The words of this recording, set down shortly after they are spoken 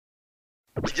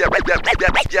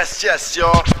Yes, yes,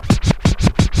 y'all.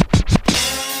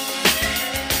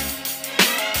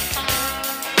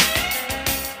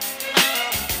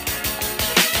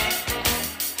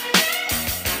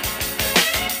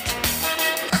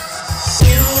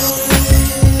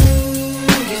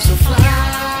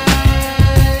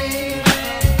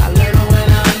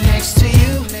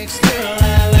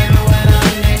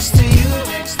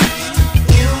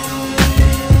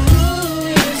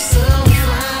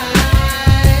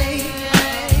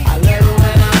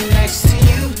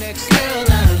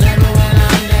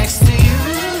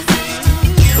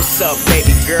 What's up,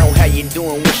 baby girl? How you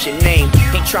doing? What's your name?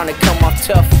 Ain't tryna come off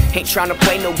tough, ain't tryna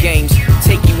play no games.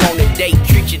 Take you on a date,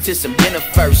 treat you to some dinner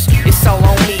first. It's all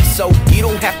on me, so you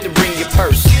don't have to bring your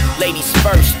purse. Ladies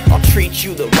first, I'll treat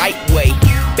you the right way.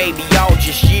 Baby, y'all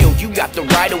just yield, you got the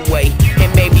right of way.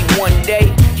 And maybe one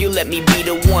day, you'll let me be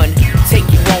the one. Take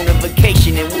you on a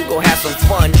vacation and we'll go have some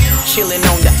fun. Chilling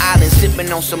on the island,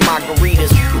 sipping on some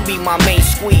margaritas. You be my main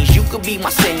squeeze, you could be my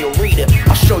senorita.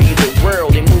 I'll show you the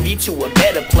world and move you to a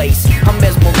better place. I'm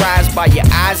mesmerized by your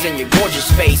eyes and your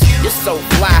gorgeous face. You're so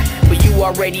fly, but you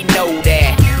already know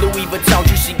that. Louis Vuitton,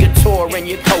 Juicy Couture, and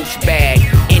your Coach bag.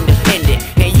 Independent,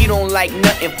 and you don't like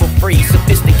nothing for free.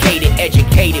 Sophisticated,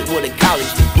 educated with a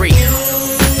college degree.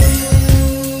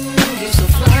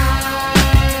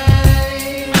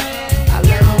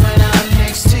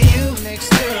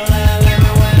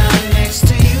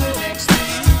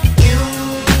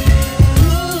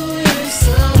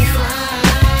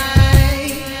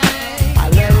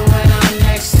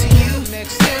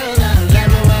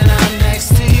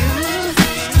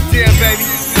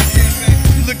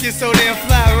 You're so damn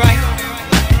fly, right?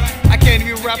 I can't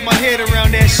even wrap my head around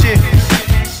that shit.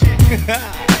 You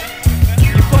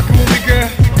fucking with me, girl?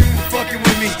 You fucking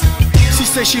with me? She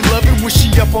say she love it when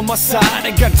she up on my side,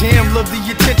 and goddamn love the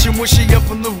attention when she up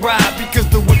on the ride, because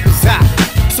the whip is hot.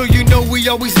 So you know we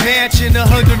always matching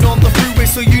 100 on the freeway,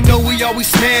 so you know we always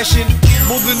smashing.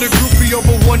 More than a groupie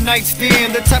over one night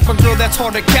stand. The type of girl that's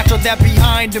hard to catch or that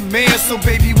behind demand. So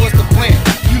baby, what's the plan?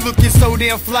 You looking so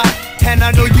damn fly, and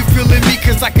I know you feeling me,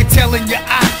 cause I can tell in your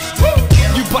eye.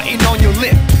 You biting on your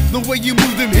lip, the way you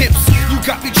move them hips. You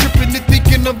got me tripping and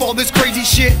thinking of all this crazy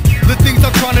shit. The things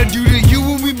I'm trying to do to you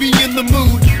when we be in the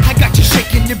mood. I got you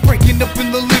shaking and breaking up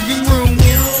in the living room.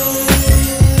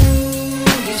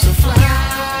 You're so fly.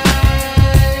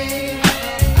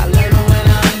 I love it when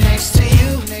I'm next to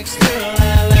you. Next girl,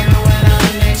 I love it when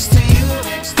I'm next to you.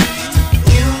 Next to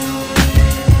you.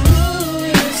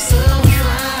 You're so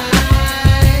fly.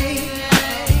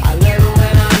 I love it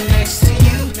when I'm next to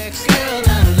you. Next girl, I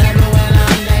love it when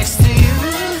I'm next to you.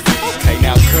 Okay,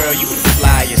 now girl, you the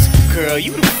flyest. Girl,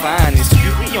 you the finest.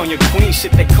 You be on your queen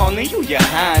shit, they calling you your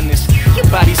highness. Your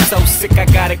body's so sick, I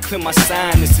gotta clear my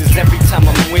sinuses every time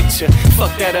I'm with you.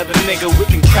 Fuck that other nigga, we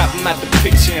can crop him out the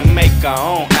picture and make our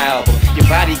own album. Your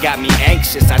body got me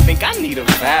anxious, I think I need a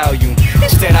value.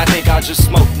 Instead, I think I'll just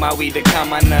smoke my weed to calm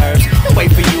my nerves and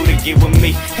wait for you to get with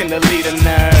me and to lead a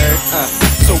nerd.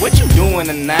 So what you doing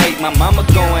tonight? My mama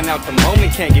going out, the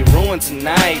moment can't get ruined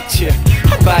tonight. Yeah,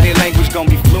 her body language gon'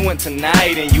 be fluent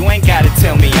tonight, and you ain't gotta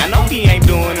tell me, I know he ain't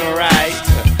doing it right.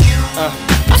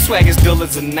 My swag is dull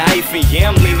as a knife, and yeah,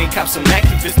 I'm leaning, cop some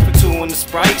activists, put two in the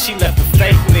Sprite. She left a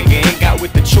fake nigga and got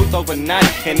with the truth overnight,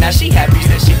 and now she happy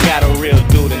that she got a real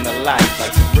dude in her life,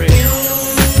 like for real.